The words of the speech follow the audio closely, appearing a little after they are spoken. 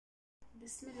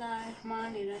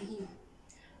Bismillahirrahmanirrahim.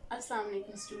 Assalamu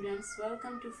alaikum students.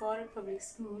 Welcome to Forward Public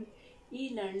School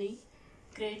e-learning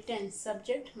grade 10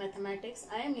 subject mathematics.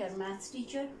 I am your maths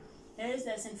teacher. Here is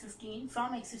lesson 15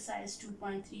 from exercise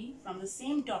 2.3 from the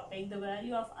same topic, the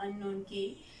value of unknown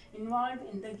k involved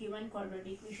in the given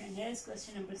quadratic equation. Here is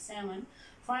question number 7.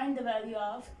 Find the value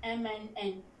of m and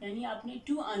n. यानी आपने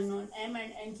two unknown m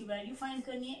and n की value find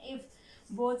करनी है if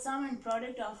both sum and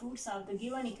product of roots of the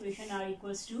given equation are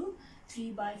equals to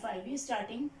 3/5. We are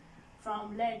starting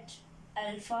from let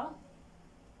alpha,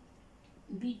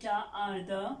 beta are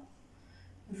the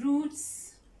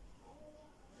roots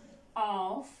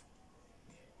of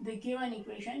the given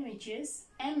equation, which is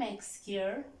mx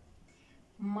square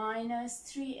minus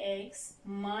 3x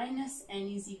minus n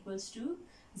is equals to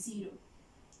 0.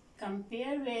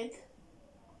 Compare with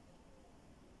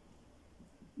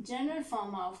general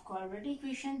form of quadratic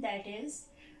equation, that is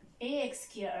ax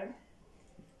square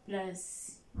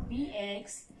plus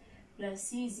bx plus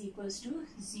c is equals to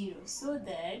 0. So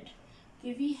that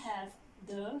we have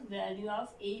the value of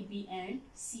a, b and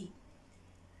c.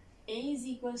 A is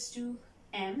equals to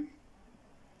m,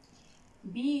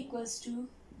 b equals to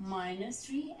minus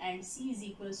 3 and c is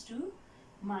equals to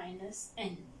minus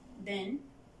n. Then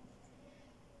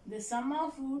the sum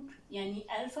of root yani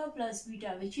alpha plus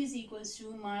beta, which is equals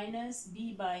to minus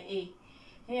b by a.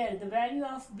 Here the value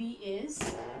of b is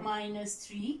minus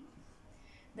 3.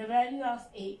 The value of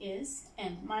a is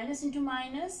m. Minus into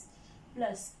minus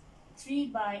plus 3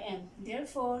 by m.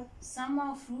 Therefore sum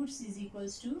of roots is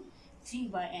equals to 3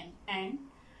 by m. And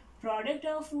product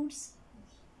of roots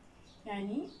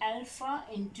yani alpha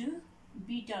into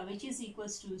beta, which is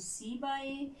equals to c by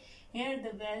a. Here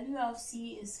the value of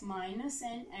c is minus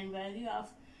n and value of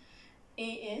a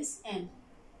is m.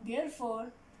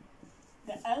 Therefore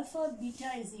the alpha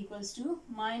beta is equals to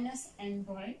minus n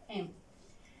by m.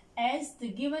 As the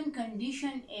given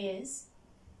condition is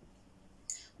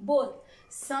both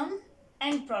sum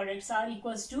and products are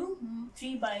equals to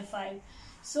 3/5.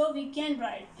 So we can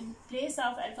write in place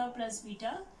of alpha plus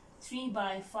beta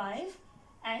 3/5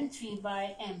 and 3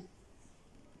 by m.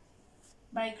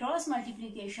 By cross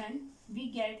multiplication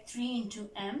we get 3 into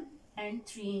m and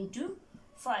 3 into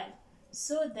 5.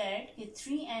 So that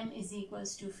 3m is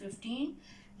equals to 15.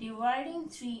 Dividing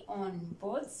 3 on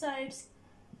both sides,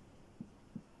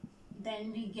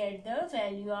 then we get the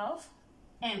value of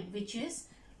m, which is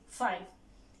 5.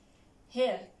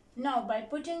 Here now by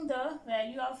putting the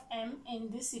value of m in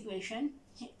this equation,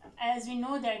 as we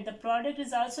know that the product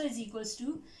is also is equals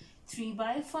to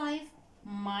 3/5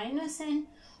 minus n,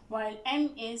 while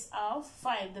m is of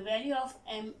 5. The value of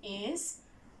m is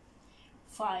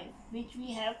 5, which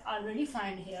we have already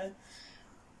found here.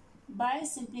 By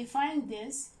simplifying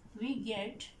this we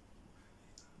get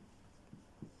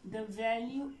the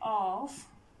value of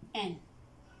n.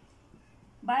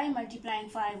 By multiplying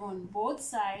 5 on both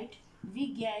sides we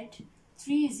get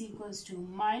 3 is equals to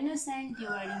minus n.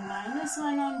 Dividing minus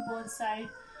 1 on both sides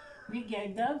we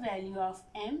get the value of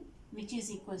m, which is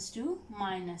equals to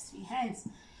minus 3. Hence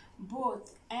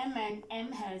both m and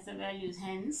m has the values.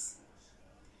 Hence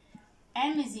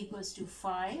m is equals to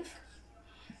 5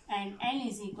 and n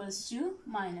is equals to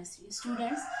minus 3.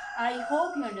 Students, I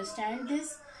hope you understand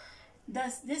this.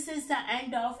 Thus, this is the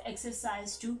end of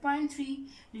exercise 2.3.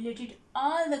 Related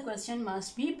all the question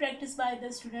must be practiced by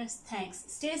the students. Thanks.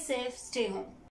 Stay safe, stay home.